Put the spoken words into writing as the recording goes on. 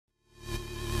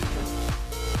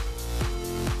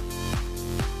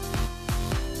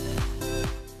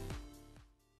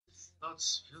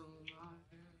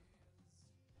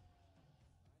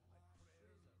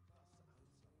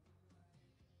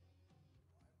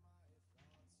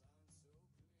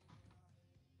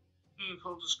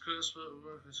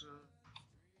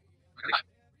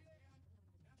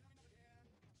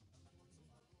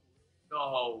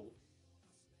No.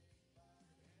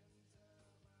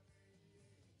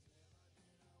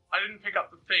 I didn't pick up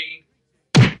the feed.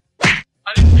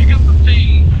 I didn't pick up the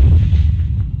feed.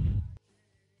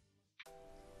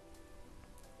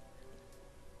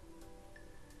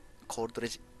 Coldレ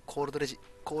ジ、コールドレジ、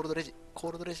コールドレジ、コ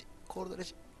ールドレジ、コールドレ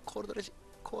ジ、コールドレジ、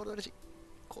コールドレジ、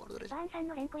コールドレジ。バーンさん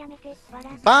の連呼やめて。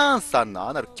バーンさんの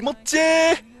アナル気持ちいい。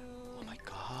Oh my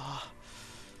god.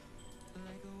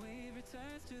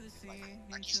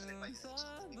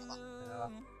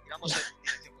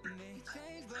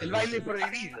 El baile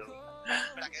prohibido.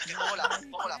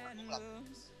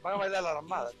 Van a bailar la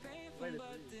ramada.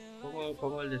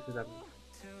 Pongo el de este también.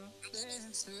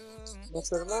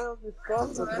 Los hermanos de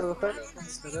Scott se produjeron.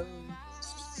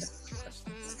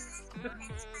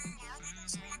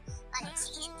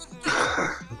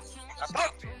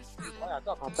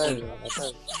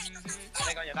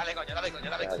 Dale coño.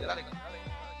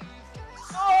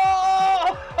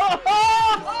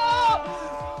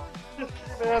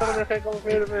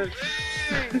 Confirme.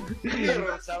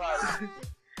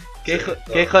 ¿Qué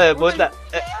hijo de puta?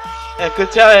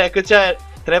 Escúchame.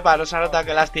 Trepa, no se ha notado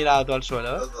que la has tirado tú al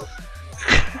suelo, ¿eh?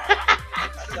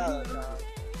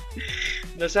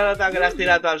 No se ha notado que la has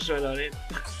tirado tú al suelo, ¿eh?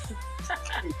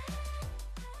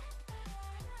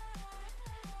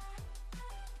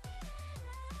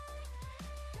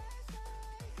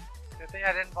 Good thing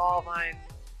I didn't ball mine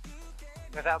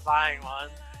without buying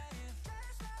one.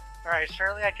 Alright,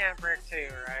 surely I can't brick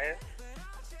 2, right?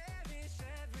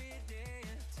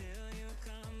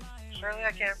 Surely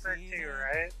I can't brick 2,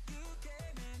 right?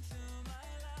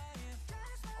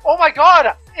 Oh my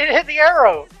god! It hit the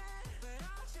arrow!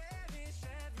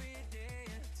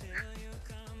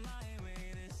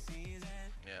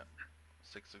 Yeah.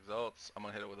 6 exalts. I'm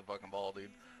gonna hit it with a fucking ball,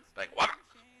 dude. Like, what?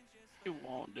 You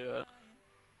won't do it.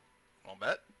 Won't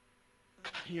bet?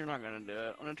 You're not gonna do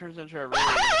it. When it turns into a really...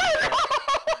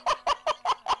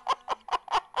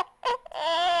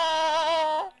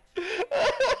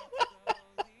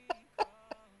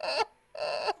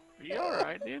 Are you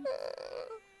alright, dude?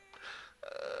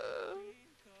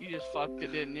 You just fucked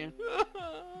it, didn't you?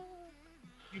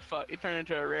 It turned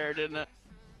into a rare, didn't it?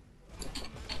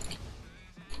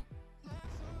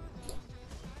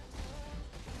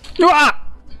 Ah!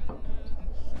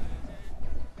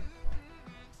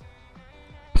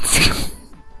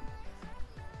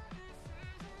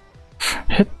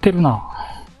減ってるな。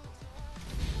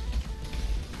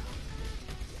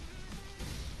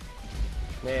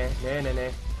Nee.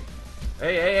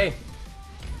 Ey.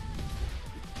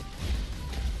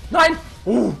 Nein!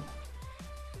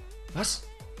 Was?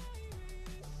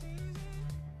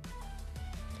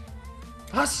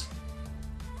 Was?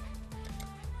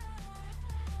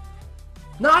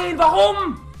 Nein,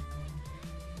 warum?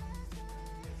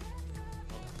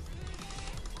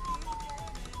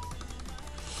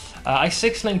 I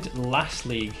 6-linked last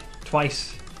league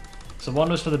twice. So one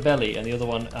was for the belly, and the other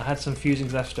one I had some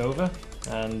fusings left over,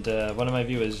 and one of my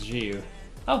viewers, Jiu.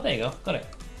 Oh, there you go, got it.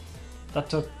 That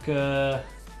took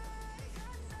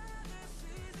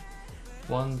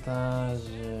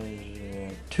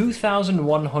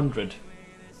 2,100.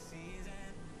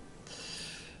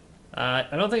 I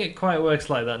don't think it quite works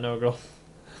like that, no girl.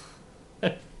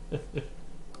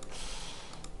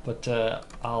 But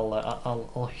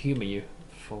I'll humour you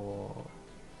for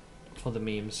the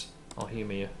memes. I'll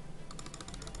humour you.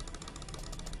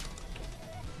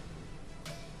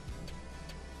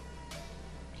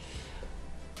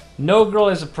 No girl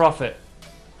is a prophet.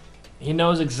 He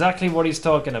knows exactly what he's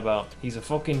talking about. He's a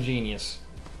fucking genius.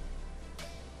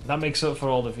 That makes up for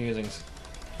all the fusings.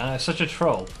 And I'm such a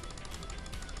troll.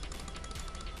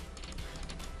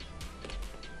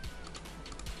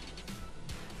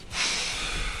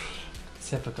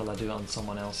 Typical, I do it on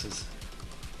someone else's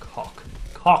cock.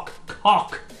 Cock!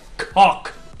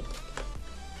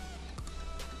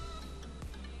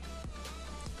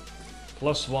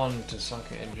 +1 to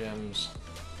socket and gems.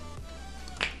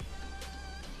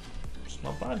 It's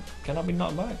not bad. Cannot be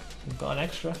not bad. We've got an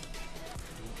extra.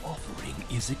 Offering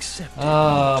is accepted.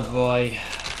 Oh boy.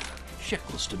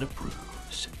 Sheckleston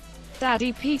approves.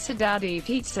 Daddy pizza daddy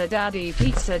pizza daddy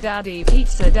pizza daddy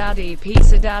pizza daddy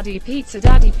pizza daddy pizza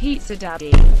daddy pizza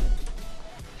daddy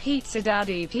pizza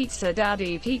daddy pizza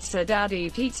daddy pizza daddy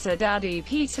pizza daddy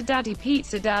pizza daddy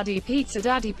pizza daddy pizza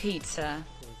daddy pizza.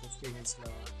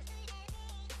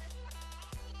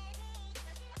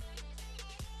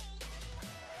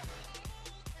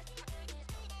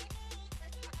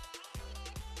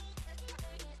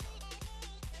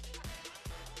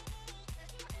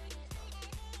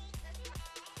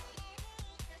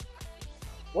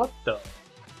 What the?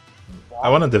 I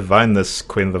want to divine this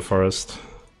Queen of the Forest.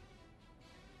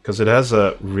 Because it has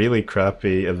a really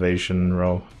crappy evasion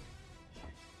row.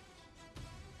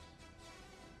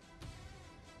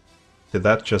 Did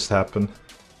that just happen?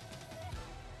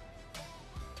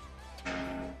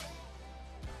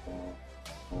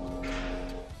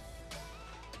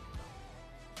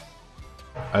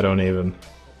 I don't even.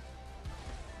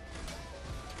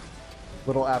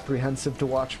 Little apprehensive to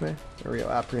watch me. There we go,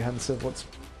 apprehensive. Let's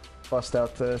bust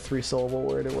out the 3-syllable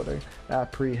word or whatever.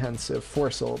 Apprehensive.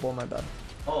 4-syllable, my bad.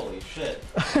 Holy shit.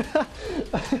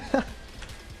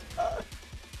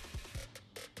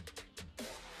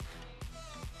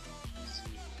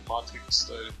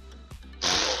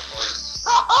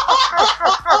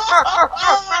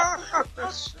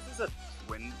 This is a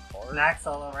twin card. Max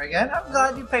all over again. I'm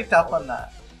glad you picked up on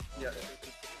that. Yeah.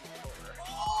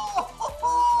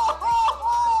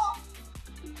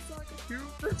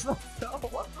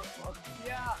 What the fuck?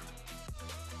 Yeah.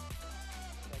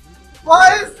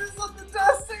 Why is this on the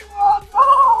testing one?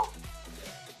 No!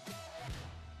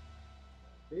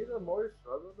 The more you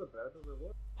struggle, the better it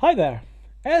works. Hi there.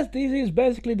 As this is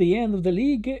basically the end of the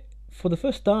league, for the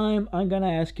first time I'm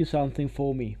gonna ask you something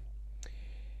for me.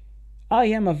 I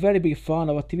am a very big fan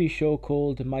of a TV show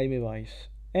called Miami Vice,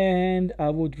 and I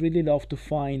would really love to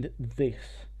find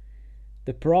this.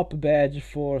 The prop badge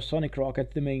for Sonny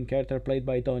Crockett, the main character played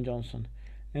by Don Johnson.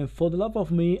 And for the love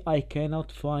of me, I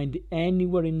cannot find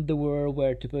anywhere in the world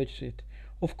where to purchase it.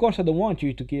 Of course I don't want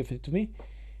you to give it to me.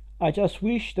 I just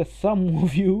wish that some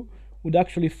of you would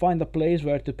actually find a place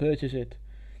where to purchase it.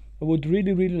 I would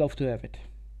really love to have it.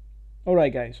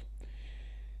 Alright guys,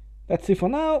 that's it for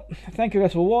now. Thank you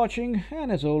guys for watching,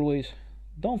 and as always,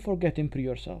 don't forget to improve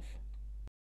yourself.